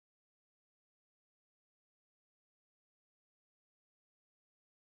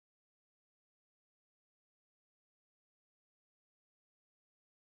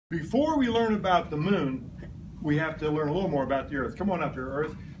Before we learn about the moon, we have to learn a little more about the Earth. Come on up here,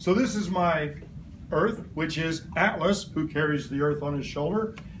 Earth. So this is my Earth, which is Atlas, who carries the Earth on his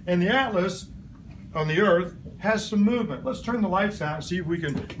shoulder. And the Atlas on the Earth has some movement. Let's turn the lights out and see if we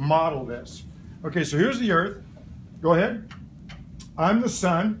can model this. Okay, so here's the Earth. Go ahead. I'm the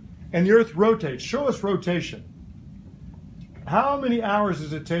sun, and the Earth rotates. Show us rotation. How many hours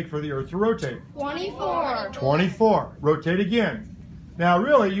does it take for the Earth to rotate? 24. 24. Rotate again. Now,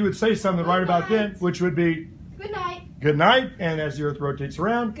 really, you would say something right about then, which would be Good night. good night, and as the Earth rotates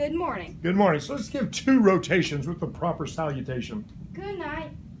around, Good morning. good morning. So let's give 2 rotations with the proper salutation. Good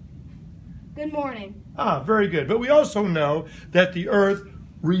night. Good morning. Ah, very good. But we also know that the Earth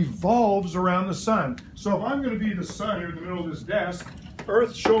revolves around the sun. So if I'm going to be the sun here in the middle of this desk,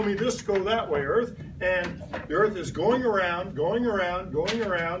 Earth, show me this, go that way, Earth. And the Earth is going around, going around, going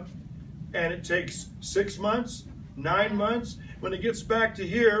around, and it takes 6 months, 9 months. When it gets back to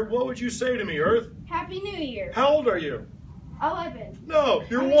here, what would you say to me, Earth? Happy New Year. How old are you? 11. No,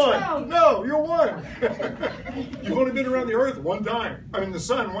 you're 1. No, you're 1. You've only been around the Earth one time. I mean, the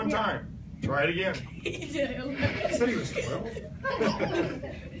sun one time. Try it again. I said he was 12.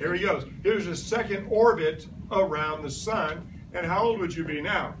 Here he goes. Here's his second orbit around the sun. And how old would you be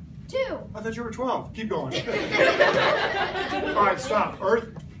now? 2. I thought you were 12. Keep going. All right, stop. Earth,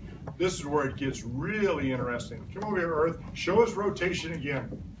 this is where it gets really interesting. Come over here, Earth. Show us rotation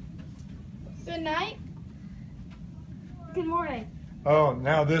again. Good night. Good morning. Oh,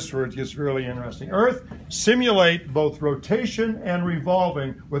 now this is where it gets really interesting. Earth, simulate both rotation and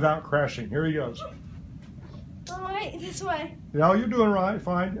revolving without crashing. Here he goes. All right, this way. No, you're doing right,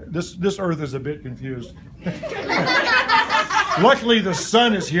 fine. This Earth is a bit confused. Luckily, the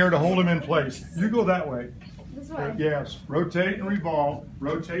sun is here to hold him in place. You go that way. This way. Yes, rotate and revolve,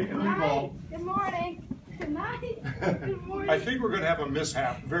 rotate and Good night. revolve. Good morning. Good night. Good morning. I think we're going to have a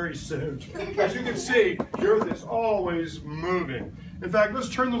mishap very soon. As you can see, the Earth is always moving. In fact, let's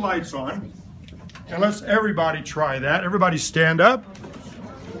turn the lights on, and let's everybody try that. Everybody stand up.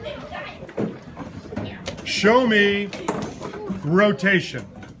 Show me rotation.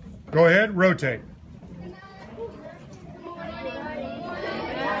 Go ahead, rotate.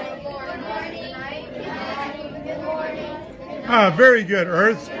 Ah, very good,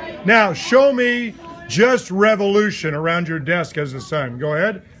 Earth. Now, show me just revolution around your desk as the sun. Go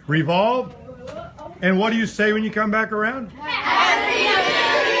ahead, revolve. And what do you say when you come back around?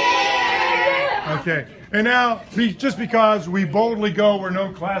 Okay, and now, just because we boldly go where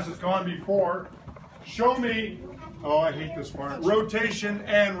no class has gone before, show me, oh, I hate this part, rotation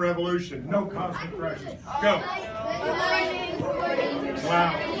and revolution. No constant pressure. Go.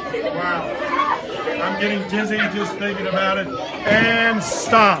 Wow, wow. I'm getting dizzy just thinking about it. And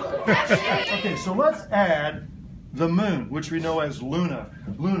stop. Okay, so let's add the moon, which we know as Luna.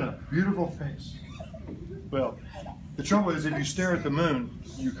 Luna, beautiful face. Well, the trouble is if you stare at the moon,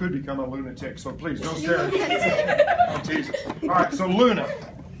 you could become a lunatic. So please, don't stare at it. I'm teasing. All right, so Luna,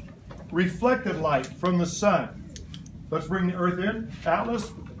 reflected light from the sun. Let's bring the Earth in.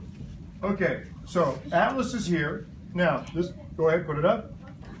 Atlas. Okay, so Atlas is here. Now, go ahead, put it up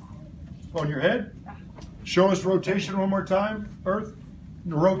on your head. Show us rotation one more time, Earth.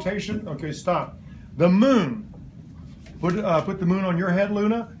 Rotation. Okay, stop. The moon. Put the moon on your head,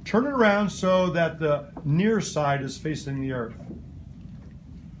 Luna. Turn it around so that the near side is facing the Earth.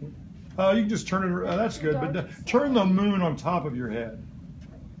 You can just turn it around. That's good, but turn the moon on top of your head.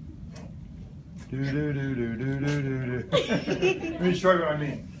 Do, do, do, do, do, do, do, do. Let me show you what I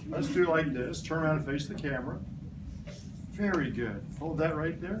mean. Let's do it like this. Turn around and face the camera. Very good. Hold that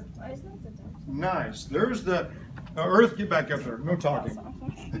right there. Nice. There's the Earth. Get back up there. No talking.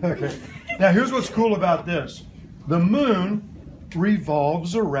 Okay. Now here's what's cool about this. The moon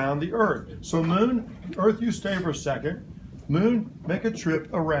revolves around the Earth. So moon, Earth, you stay for a second. Moon, make a trip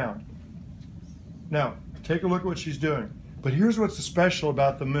around. Now, take a look at what she's doing. But here's what's special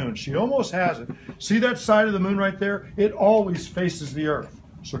about the moon. She almost has it. See that side of the moon right there? It always faces the Earth.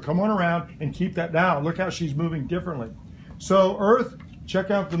 So come on around and keep that down. Look how she's moving differently. So Earth, check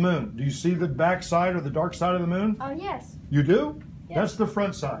out the moon. Do you see the back side or the dark side of the moon? Oh, yes. You do? Yes. That's the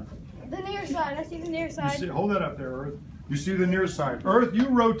front side. The near side. I see the near side. You see, hold that up there, Earth. You see the near side. Earth, you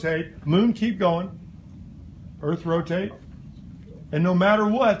rotate. Moon, keep going. Earth, rotate. And no matter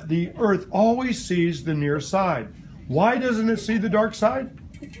what, the Earth always sees the near side. Why doesn't it see the dark side?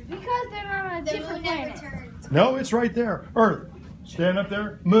 Because they're not on a different planet. No, it's right there. Earth, stand up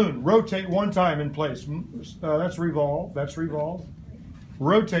there. Moon, rotate one time in place. That's revolve. That's revolve.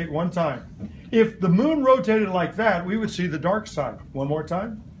 Rotate one time. If the moon rotated like that, we would see the dark side. One more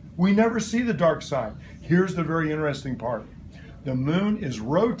time. We never see the dark side. Here's the very interesting part. The moon is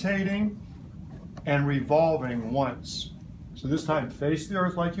rotating and revolving once. So this time, face the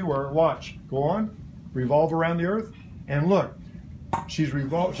earth like you were. Watch. Go on. Revolve around the earth. And look. She's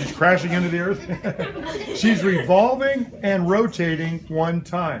crashing into the earth. She's revolving and rotating one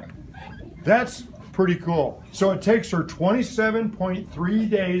time. That's pretty cool. So it takes her 27.3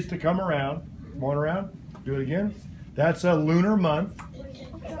 days to come around. Come on around. Do it again. That's a lunar month.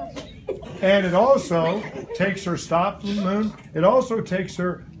 And it also takes her, stop the moon, it also takes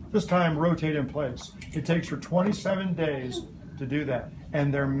her, this time rotate in place. It takes her 27 days to do that.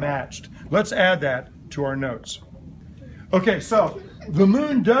 And they're matched. Let's add that to our notes. Okay, so the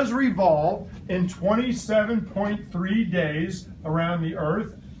moon does revolve in 27.3 days around the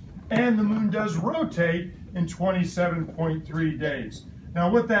earth, and the moon does rotate in 27.3 days. Now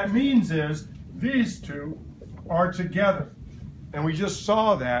what that means is these two are together, and we just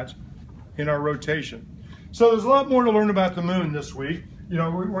saw that in our rotation. So there's a lot more to learn about the moon this week. You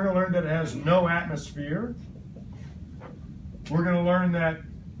know, we're going to learn that it has no atmosphere. We're going to learn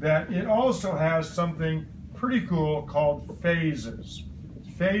that it also has something pretty cool called phases.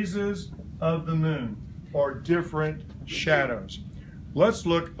 Phases of the moon, or different shadows. Let's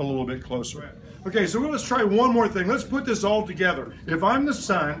look a little bit closer. Okay, so let's try one more thing. Let's put this all together. If I'm the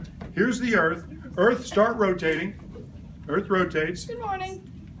sun, here's the earth. Earth, start rotating. Earth rotates. Good morning.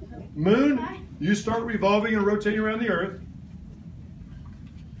 Moon, you start revolving and rotating around the earth.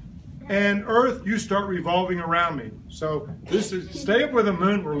 And earth, you start revolving around me. So this is, stay up with the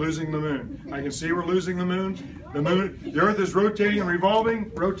moon, we're losing the moon. I can see we're losing the moon. The earth is rotating and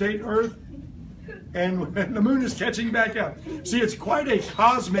revolving, rotate earth, and the moon is catching back up. See, it's quite a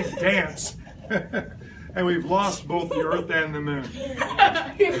cosmic dance. And we've lost both the earth and the moon.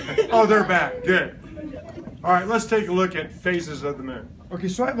 Oh, they're back, good. All right, let's take a look at phases of the moon. Okay,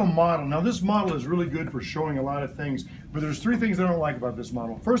 so I have a model. Now this model is really good for showing a lot of things, but there's three things I don't like about this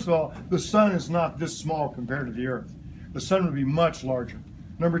model. First of all, the sun is not this small compared to the earth. The sun would be much larger.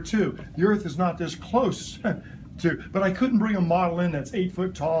 Number two, the earth is not this close to, but I couldn't bring a model in that's 8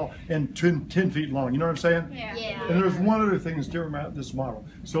 foot tall and 10 feet long. You know what I'm saying? Yeah. And there's one other thing that's different about this model.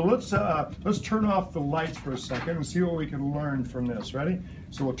 So let's turn off the lights for a second and see what we can learn from this. Ready?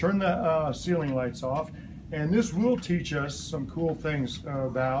 So we'll turn the ceiling lights off. And this will teach us some cool things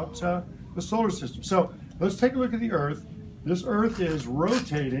about the solar system. So let's take a look at the Earth. This Earth is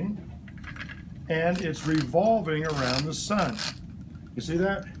rotating and it's revolving around the sun. You see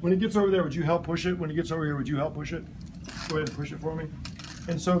that? When it gets over there, would you help push it? When it gets over here, would you help push it? Go ahead and push it for me.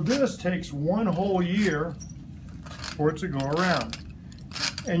 And so this takes one whole year for it to go around.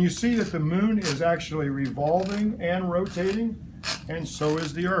 And you see that the moon is actually revolving and rotating, and so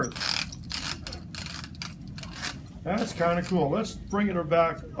is the Earth. That's kind of cool. Let's bring it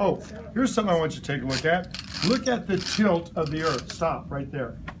back. Oh, here's something I want you to take a look at. Look at the tilt of the Earth. Stop right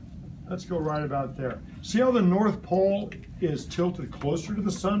there. Let's go right about there. See how the North Pole is tilted closer to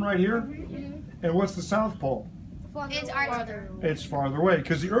the sun right here? And what's the South Pole? It's farther. It's farther away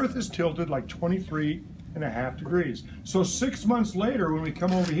because the Earth is tilted like 23.5 degrees. So 6 months later, when we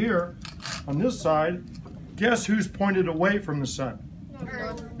come over here on this side, guess who's pointed away from the sun?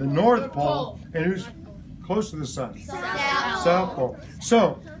 Earth. The North Pole. And who's close to the sun? South Pole.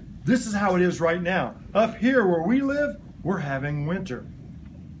 So this is how it is right now. Up here where we live, we're having winter.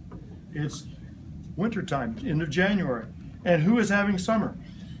 It's winter time, end of January. And who is having summer?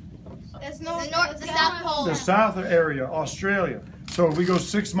 That's the South Pole. The south area, Australia. So if we go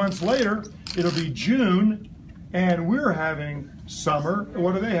 6 months later, it'll be June, and we're having summer.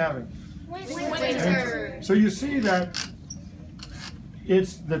 What are they having? Winter. So you see that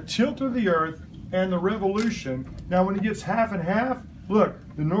it's the tilt of the Earth and the revolution. Now when it gets half and half, look,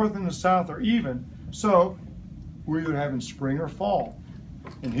 the north and the south are even. So we're either having spring or fall.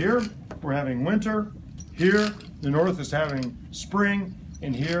 And here we're having winter. Here the north is having spring,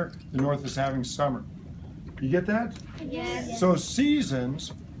 and here the north is having summer. You get that? Yes. So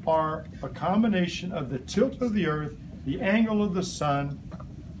seasons are a combination of the tilt of the Earth, the angle of the sun,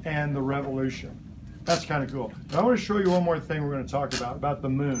 and the revolution. That's kind of cool. But I want to show you one more thing we're going to talk about the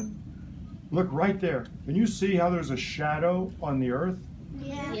moon. Look right there. Can you see how there's a shadow on the Earth?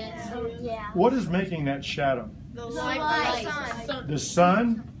 Yes. What is making that shadow? The light. The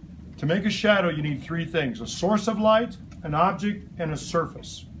sun. To make a shadow, you need three things: a source of light, an object, and a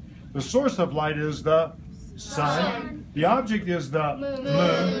surface. The source of light is the sun. The object is the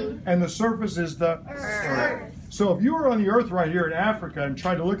moon. And the surface is the earth. So if you were on the Earth right here in Africa and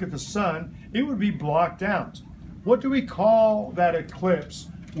tried to look at the sun, it would be blocked out. What do we call that eclipse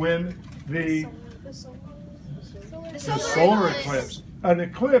when the solar eclipse? An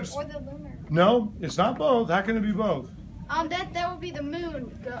eclipse. Or the lunar. No, it's not both. How can it be both? That would be the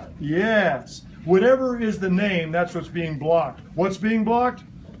moon. Yes. Whatever is the name, that's what's being blocked. What's being blocked?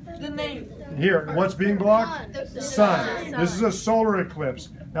 The name. Here, what's being blocked? The Sun. This is a solar eclipse.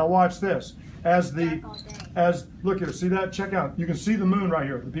 Now watch this. Look here, see that? Check out. You can see the moon right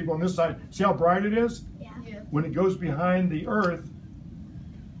here. The people on this side, see how bright it is? Yeah. When it goes behind the Earth,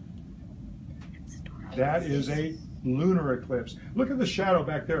 that is a lunar eclipse. Look at the shadow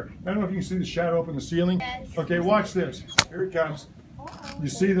back there. I don't know if you can see the shadow up in the ceiling. Yes. Okay, watch this. Here it comes. You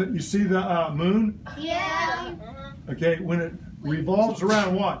see the moon? Yeah. Okay, when it revolves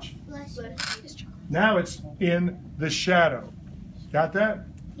around, watch. Now it's in the shadow. Got that?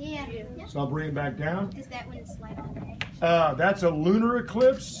 Yeah. So I'll bring it back down. Is that when it's light on the edge? That's a lunar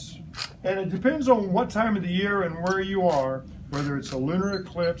eclipse, and it depends on what time of the year and where you are, whether it's a lunar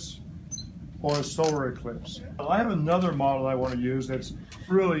eclipse or a solar eclipse. I have another model I want to use that's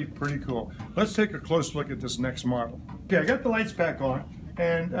really pretty cool. Let's take a close look at this next model. Okay, I got the lights back on,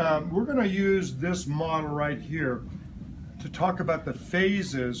 and we're going to use this model right here to talk about the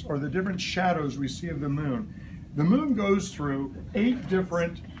phases or the different shadows we see of the moon. The moon goes through 8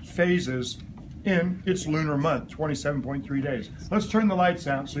 different phases in its lunar month, 27.3 days. Let's turn the lights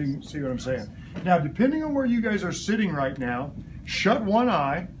out so you can see what I'm saying. Now, depending on where you guys are sitting right now, shut one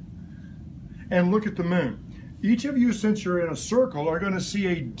eye and look at the moon. Each of you, since you're in a circle, are going to see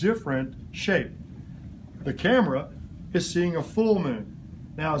a different shape. The camera is seeing a full moon.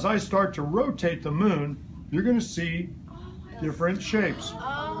 Now, as I start to rotate the moon, you're going to see different shapes.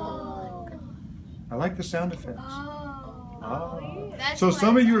 I like the sound effects. So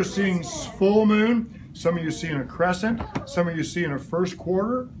some of you are seeing full moon, some of you are seeing a crescent, some of you are seeing a first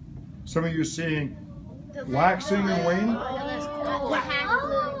quarter, some of you are seeing waxing and waning.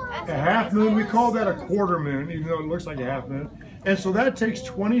 A half moon, we call that a quarter moon, even though it looks like a half moon. And so that takes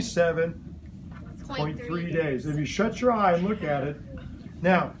 27.3 days. If you shut your eye and look at it.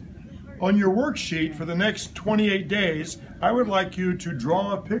 Now, on your worksheet for the next 28 days, I would like you to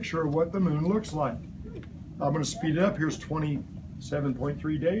draw a picture of what the moon looks like. I'm going to speed it up. Here's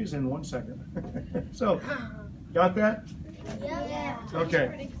 27.3 days in 1 second. So, got that? Yeah.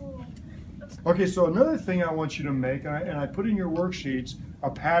 Okay. Okay, so another thing I want you to make, and I put in your worksheets a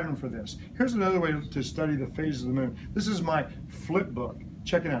pattern for this. Here's another way to study the phases of the moon. This is my flip book.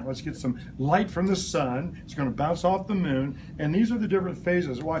 Check it out. Let's get some light from the sun. It's going to bounce off the moon, and these are the different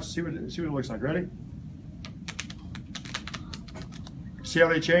phases. Watch, see what it looks like. Ready? See how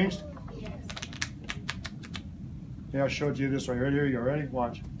they changed? Yes. Yeah, I'll show it to you this way. Ready? Here you go. Ready?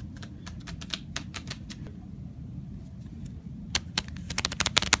 Watch.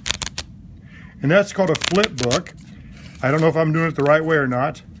 And that's called a flip book. I don't know if I'm doing it the right way or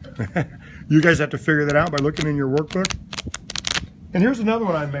not. You guys have to figure that out by looking in your workbook. And here's another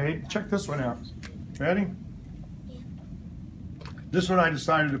one I made. Check this one out. Ready? This one I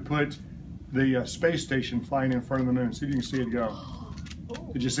decided to put the space station flying in front of the moon. See if you can see it go.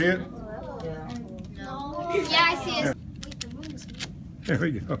 Did you see it? No. Yeah, I see it. Yeah. There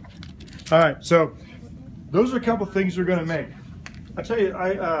we go. All right, so those are a couple things you're going to make. I tell you,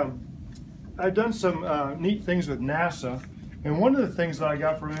 I've done some neat things with NASA, and one of the things that I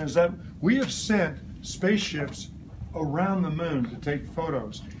got from it is that we have sent spaceships around the moon to take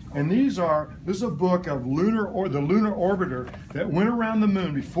photos. And this is a book of the lunar orbiter that went around the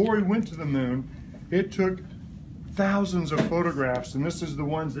moon. Before he went to the moon, it took thousands of photographs, and this is the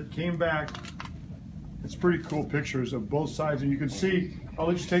ones that came back. It's pretty cool pictures of both sides, and you can see, I'll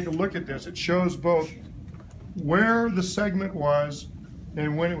let you take a look at this. It shows both where the segment was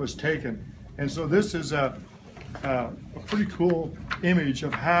and when it was taken. And so this is a pretty cool image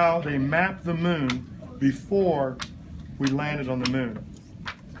of how they mapped the moon before we landed on the moon.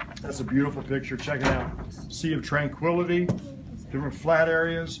 That's a beautiful picture. Check it out. Sea of Tranquility, different flat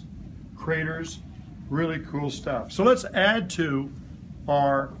areas, craters, really cool stuff. So let's add to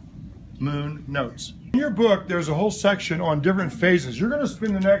our moon notes. In your book, there's a whole section on different phases. You're going to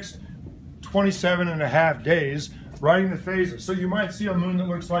spend the next 27.5 days writing the phases. So you might see a moon that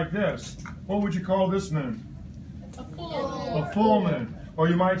looks like this. What would you call this moon? A full moon. Or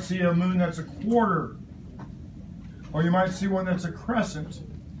you might see a moon that's a quarter. Or you might see one that's a crescent.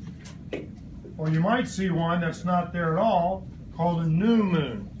 Or you might see one that's not there at all, called a new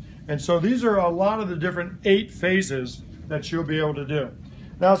moon. And so these are a lot of the different 8 phases that you'll be able to do.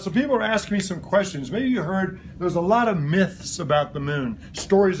 Now, some people are asking me some questions. Maybe you heard there's a lot of myths about the moon,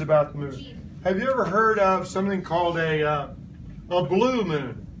 stories about the moon. Have you ever heard of something called a blue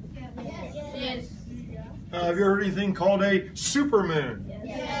moon? Yes. Have you heard anything called a supermoon?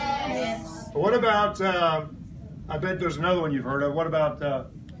 Yes. What about, I bet there's another one you've heard of. What about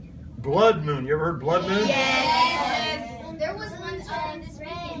blood moon? You ever heard blood moon? Yes. this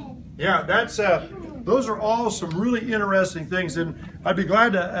weekend. Yeah, that's those are all some really interesting things, and I'd be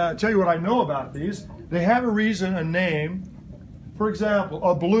glad to tell you what I know about these. They have a reason, a name. For example,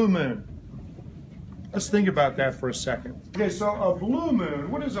 a blue moon. Let's think about that for a second. Okay, so a blue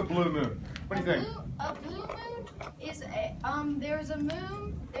moon. What is a blue moon? What do you think? A blue moon is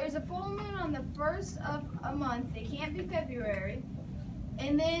there's a full moon on the first of a month. It can't be February.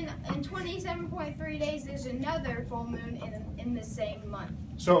 And then in 27.3 days, there's another full moon in the same month.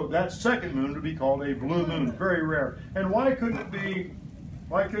 So that second moon would be called a blue moon. Very rare. And why couldn't it be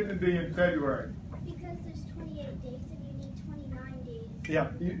in February? Because there's 28 days and you need 29 days.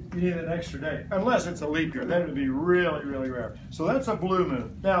 Yeah, you need an extra day. Unless it's a leap year. Then it would be really, really rare. So that's a blue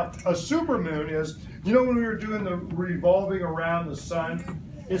moon. Now, a super moon is, you know when we were doing the revolving around the sun?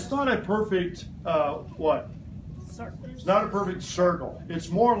 It's not a perfect, what? It's not a perfect circle. It's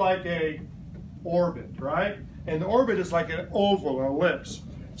more like a orbit, right? And the orbit is like an oval, an ellipse.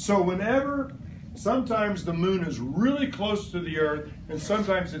 So sometimes the moon is really close to the earth and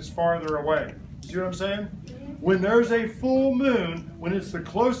sometimes it's farther away. See what I'm saying? When there's a full moon, when it's the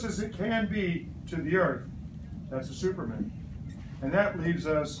closest it can be to the earth, that's a supermoon. And that leaves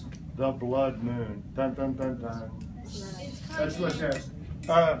us the blood moon. Dun, dun, dun, dun. That's what it says.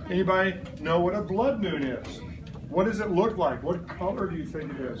 Anybody know what a blood moon is? What does it look like? What color do you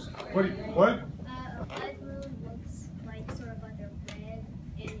think it is? What? A blood moon looks like sort of like a red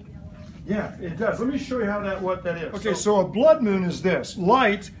and yellow. Yeah, it does. Let me show you what that is. Okay, so a blood moon is this.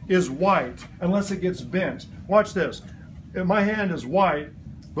 Light is white unless it gets bent. Watch this. My hand is white,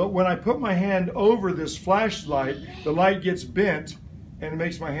 but when I put my hand over this flashlight, the light gets bent and it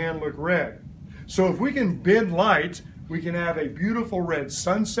makes my hand look red. So if we can bend light, we can have a beautiful red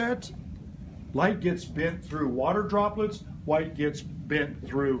sunset. Light gets bent through water droplets, white gets bent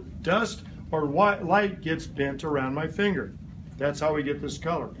through dust, or light gets bent around my finger. That's how we get this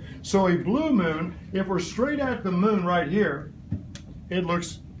color. So a blue moon, if we're straight at the moon right here, it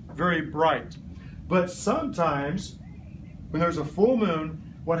looks very bright. But sometimes, when there's a full moon,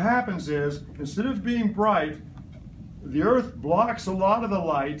 what happens is, instead of being bright, the earth blocks a lot of the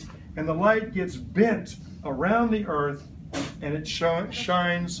light, and the light gets bent around the earth, and it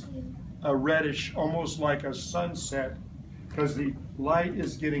shines a reddish, almost like a sunset, because the light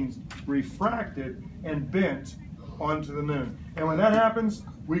is getting refracted and bent onto the moon. And when that happens,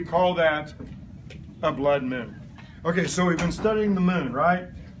 we call that a blood moon. Okay, so we've been studying the moon, right?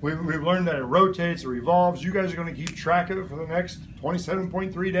 We've learned that it rotates, it revolves. You guys are going to keep track of it for the next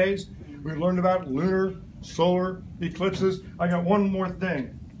 27.3 days. We've learned about lunar, solar eclipses. I got one more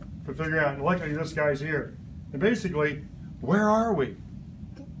thing to figure out, and luckily this guy's here. And basically, where are we?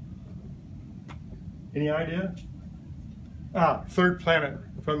 Any idea? Third planet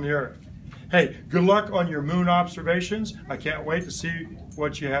from the Earth. Hey, good luck on your moon observations. I can't wait to see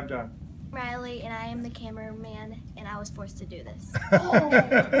what you have done. Riley, and I am the cameraman, and I was forced to do this.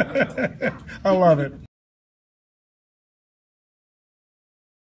 I love it.